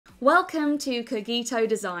Welcome to Cogito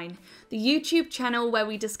Design, the YouTube channel where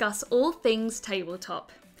we discuss all things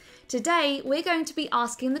tabletop. Today we're going to be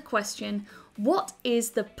asking the question, what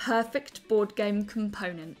is the perfect board game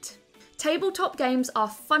component? Tabletop games are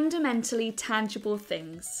fundamentally tangible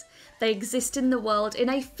things. They exist in the world in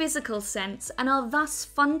a physical sense and are thus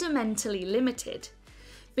fundamentally limited.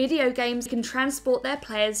 Video games can transport their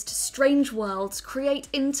players to strange worlds, create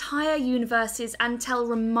entire universes and tell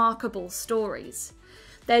remarkable stories.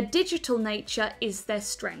 Their digital nature is their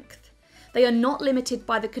strength. They are not limited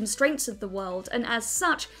by the constraints of the world, and as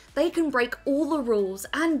such, they can break all the rules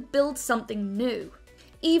and build something new.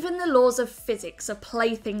 Even the laws of physics are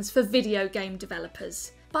playthings for video game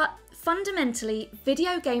developers. But fundamentally,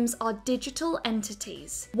 video games are digital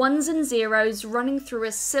entities, ones and zeros running through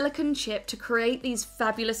a silicon chip to create these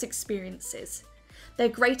fabulous experiences. Their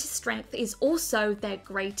greatest strength is also their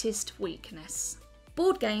greatest weakness.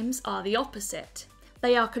 Board games are the opposite.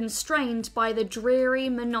 They are constrained by the dreary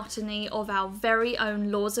monotony of our very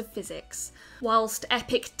own laws of physics. Whilst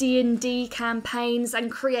epic D&D campaigns and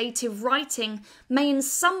creative writing may in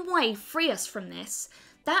some way free us from this,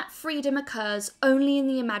 that freedom occurs only in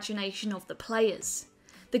the imagination of the players.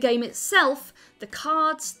 The game itself, the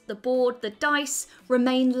cards, the board, the dice,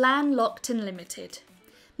 remain landlocked and limited.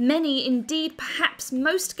 Many, indeed perhaps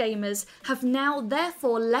most gamers, have now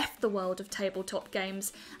therefore left the world of tabletop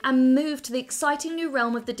games and moved to the exciting new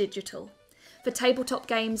realm of the digital. For tabletop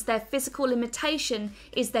games, their physical limitation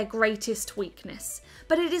is their greatest weakness,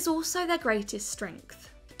 but it is also their greatest strength.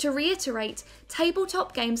 To reiterate,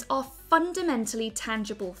 tabletop games are fundamentally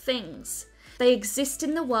tangible things. They exist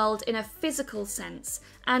in the world in a physical sense,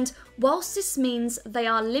 and whilst this means they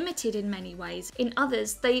are limited in many ways, in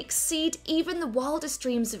others they exceed even the wildest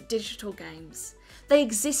dreams of digital games. They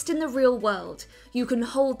exist in the real world. You can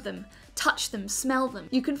hold them, touch them, smell them.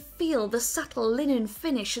 You can feel the subtle linen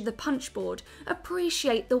finish of the punchboard,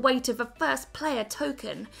 appreciate the weight of a first player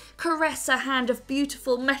token, caress a hand of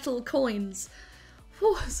beautiful metal coins.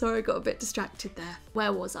 Whew, sorry, I got a bit distracted there.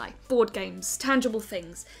 Where was I? Board games, tangible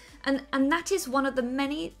things. And that is one of the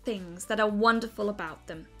many things that are wonderful about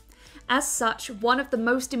them. As such, one of the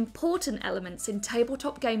most important elements in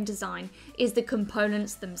tabletop game design is the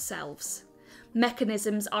components themselves.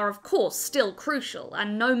 Mechanisms are of course still crucial,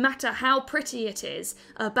 and no matter how pretty it is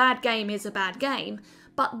a bad game,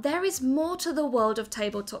 but there is more to the world of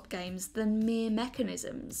tabletop games than mere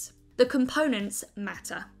mechanisms. The components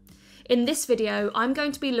matter. In this video, I'm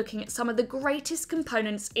going to be looking at some of the greatest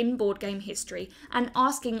components in board game history and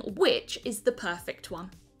asking which is the perfect one.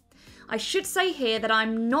 I should say here that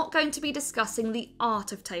I'm not going to be discussing the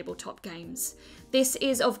art of tabletop games. This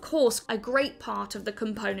is of course a great part of the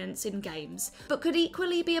components in games, but could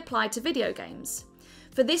equally be applied to video games.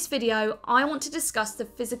 For this video, I want to discuss the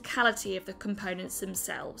physicality of the components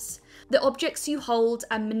themselves, the objects you hold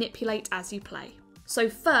and manipulate as you play. So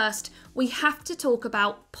first, we have to talk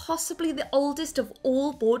about possibly the oldest of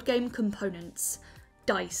all board game components,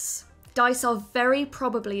 dice. Dice are very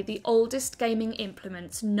probably the oldest gaming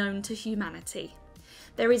implements known to humanity.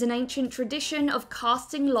 There is an ancient tradition of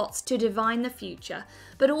casting lots to divine the future,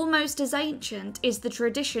 but almost as ancient is the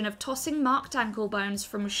tradition of tossing marked ankle bones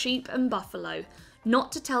from sheep and buffalo,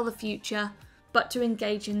 not to tell the future, but to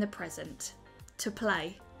engage in the present, to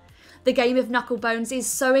play. The game of knucklebones is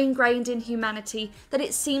so ingrained in humanity that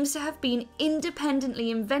it seems to have been independently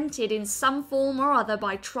invented in some form or other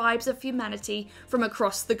by tribes of humanity from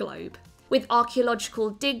across the globe, with archaeological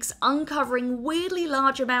digs uncovering weirdly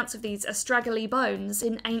large amounts of these astragali bones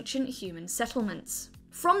in ancient human settlements.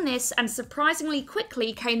 From this, and surprisingly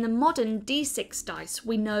quickly, came the modern D6 dice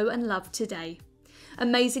we know and love today.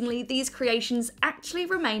 Amazingly, these creations actually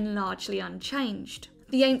remain largely unchanged.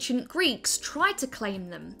 The ancient Greeks tried to claim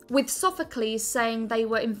them, with Sophocles saying they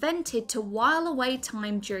were invented to while away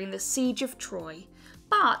time during the siege of Troy.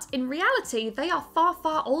 But in reality, they are far,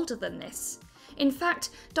 far older than this. In fact,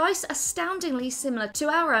 dice astoundingly similar to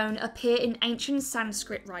our own appear in ancient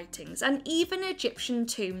Sanskrit writings and even Egyptian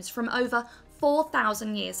tombs from over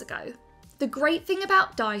 4,000 years ago. The great thing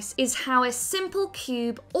about dice is how a simple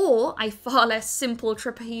cube or a far less simple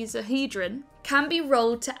trapezohedron can be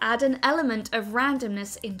rolled to add an element of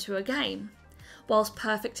randomness into a game. Whilst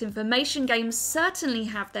perfect information games certainly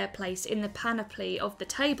have their place in the panoply of the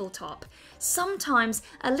tabletop, sometimes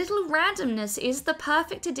a little randomness is the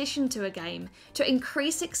perfect addition to a game to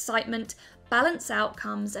increase excitement, balance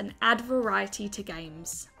outcomes, and add variety to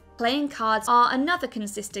games. Playing cards are another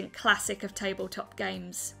consistent classic of tabletop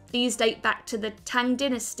games. These date back to the Tang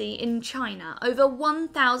Dynasty in China over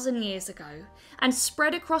 1,000 years ago, and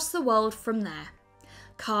spread across the world from there.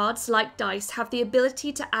 Cards, like dice, have the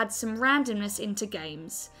ability to add some randomness into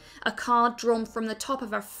games. A card drawn from the top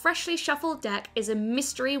of a freshly shuffled deck is a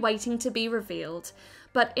mystery waiting to be revealed.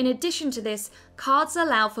 But in addition to this, cards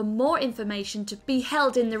allow for more information to be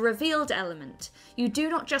held in the revealed element. You do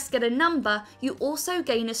not just get a number, you also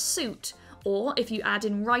gain a suit, or if you add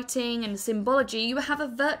in writing and symbology, you have a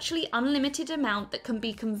virtually unlimited amount that can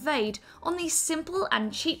be conveyed on these simple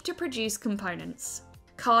and cheap to produce components.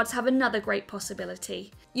 Cards have another great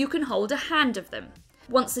possibility. You can hold a hand of them.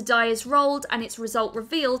 Once the die is rolled and its result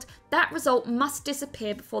revealed, that result must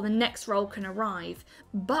disappear before the next roll can arrive.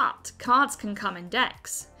 But cards can come in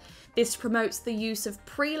decks. This promotes the use of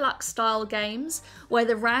pre-luck style games, where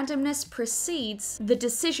the randomness precedes the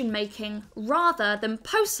decision making, rather than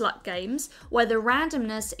post-luck games, where the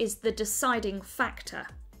randomness is the deciding factor.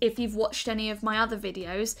 If you've watched any of my other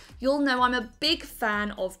videos, you'll know I'm a big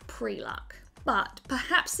fan of pre-luck. But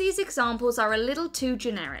perhaps these examples are a little too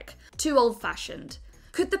generic, too old-fashioned.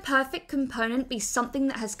 Could the perfect component be something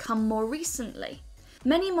that has come more recently?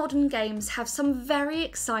 Many modern games have some very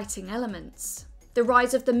exciting elements. The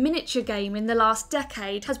rise of the miniature game in the last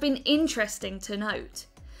decade has been interesting to note.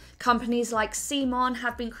 Companies like CMON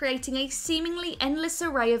have been creating a seemingly endless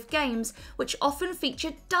array of games which often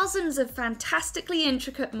feature dozens of fantastically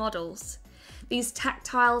intricate models. These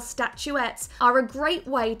tactile statuettes are a great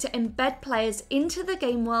way to embed players into the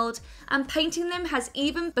game world, and painting them has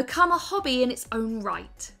even become a hobby in its own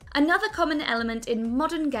right. Another common element in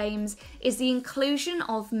modern games is the inclusion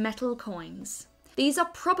of metal coins. These are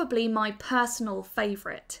probably my personal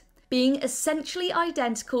favourite. Being essentially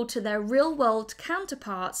identical to their real-world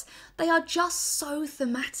counterparts, they are just so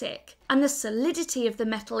thematic, and the solidity of the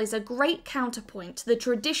metal is a great counterpoint to the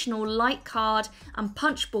traditional light card and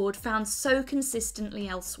punchboard found so consistently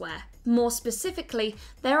elsewhere. More specifically,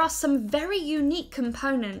 there are some very unique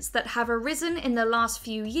components that have arisen in the last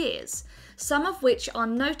few years, some of which are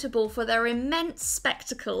notable for their immense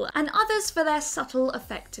spectacle and others for their subtle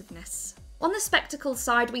effectiveness. On the spectacle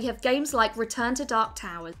side, we have games like Return to Dark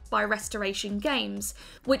Tower by Restoration Games,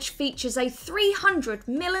 which features a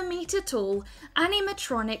 300mm tall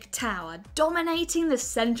animatronic tower dominating the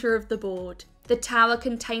centre of the board. The tower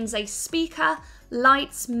contains a speaker,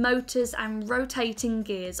 lights, motors and rotating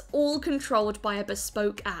gears, all controlled by a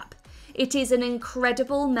bespoke app. It is an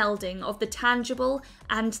incredible melding of the tangible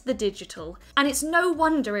and the digital, and it's no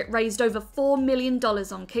wonder it raised over $4 million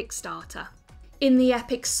on Kickstarter. In the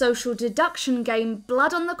epic social deduction game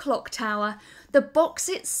Blood on the Clock Tower, the box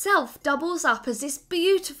itself doubles up as this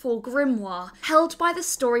beautiful grimoire held by the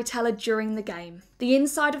storyteller during the game. The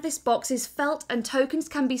inside of this box is felt and tokens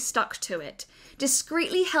can be stuck to it,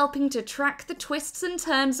 discreetly helping to track the twists and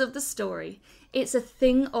turns of the story. It's a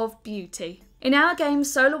thing of beauty. In our game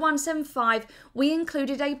Solar 175, we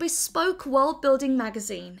included a bespoke world-building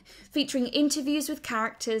magazine, featuring interviews with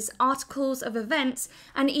characters, articles of events,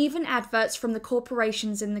 and even adverts from the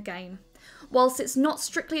corporations in the game. Whilst it's not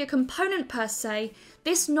strictly a component per se,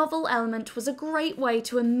 this novel element was a great way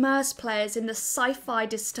to immerse players in the sci-fi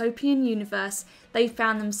dystopian universe they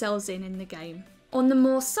found themselves in the game. On the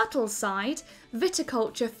more subtle side,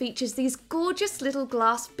 viticulture features these gorgeous little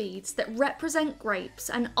glass beads that represent grapes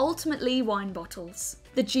and ultimately wine bottles.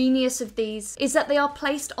 The genius of these is that they are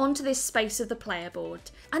placed onto this space of the player board,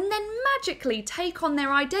 and then magically take on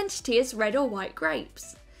their identity as red or white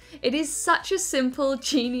grapes. It is such a simple,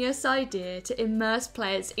 genius idea to immerse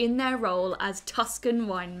players in their role as Tuscan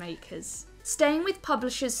winemakers. Staying with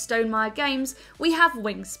publishers Stonemaier Games, we have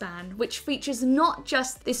Wingspan, which features not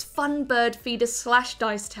just this fun bird feeder /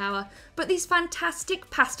 dice tower, but these fantastic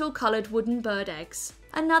pastel-coloured wooden bird eggs.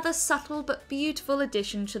 Another subtle but beautiful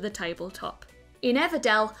addition to the tabletop. In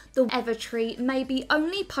Everdell, the Evertree may be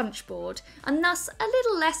only punchboard, and thus a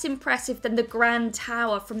little less impressive than the grand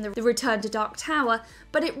tower from the Return to Dark Tower,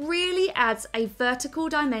 but it really adds a vertical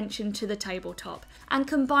dimension to the tabletop, and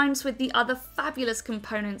combines with the other fabulous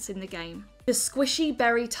components in the game. The squishy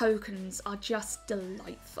berry tokens are just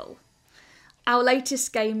delightful. Our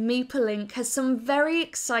latest game, Meeple Inc. has some very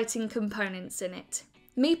exciting components in it.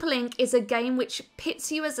 Meeple Inc. is a game which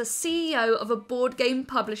pits you as a CEO of a board game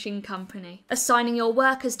publishing company, assigning your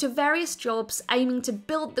workers to various jobs aiming to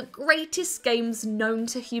build the greatest games known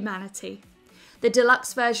to humanity. The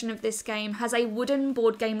deluxe version of this game has a wooden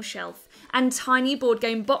board game shelf and tiny board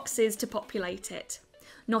game boxes to populate it.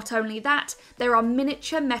 Not only that, there are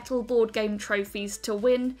miniature metal board game trophies to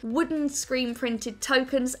win, wooden screen-printed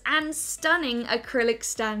tokens, and stunning acrylic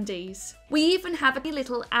standees. We even have a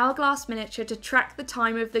little hourglass miniature to track the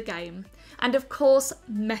time of the game, and of course,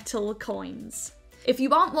 metal coins. If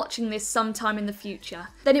you aren't watching this sometime in the future,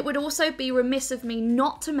 then it would also be remiss of me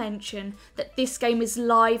not to mention that this game is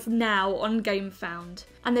live now on GameFound,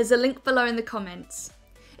 and there's a link below in the comments.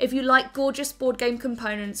 If you like gorgeous board game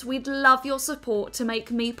components, we'd love your support to make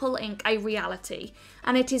Meeple Inc. a reality,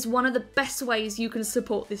 and it is one of the best ways you can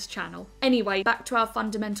support this channel. Anyway, back to our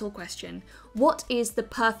fundamental question. What is the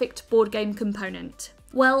perfect board game component?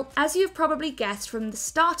 Well, as you've probably guessed from the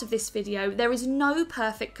start of this video, there is no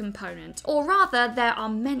perfect component, or rather, there are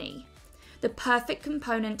many. The perfect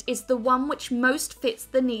component is the one which most fits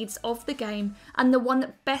the needs of the game and the one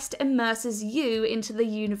that best immerses you into the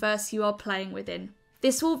universe you are playing within.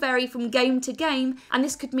 This will vary from game to game, and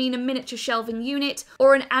this could mean a miniature shelving unit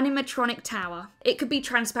or an animatronic tower. It could be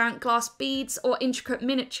transparent glass beads or intricate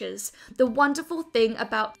miniatures. The wonderful thing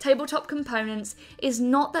about tabletop components is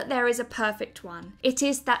not that there is a perfect one, it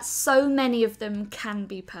is that so many of them can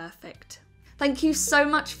be perfect. Thank you so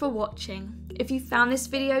much for watching. If you found this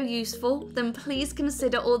video useful, then please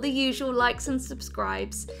consider all the usual likes and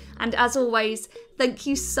subscribes. And as always, thank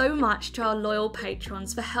you so much to our loyal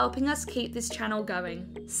patrons for helping us keep this channel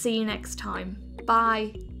going. See you next time.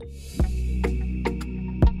 Bye.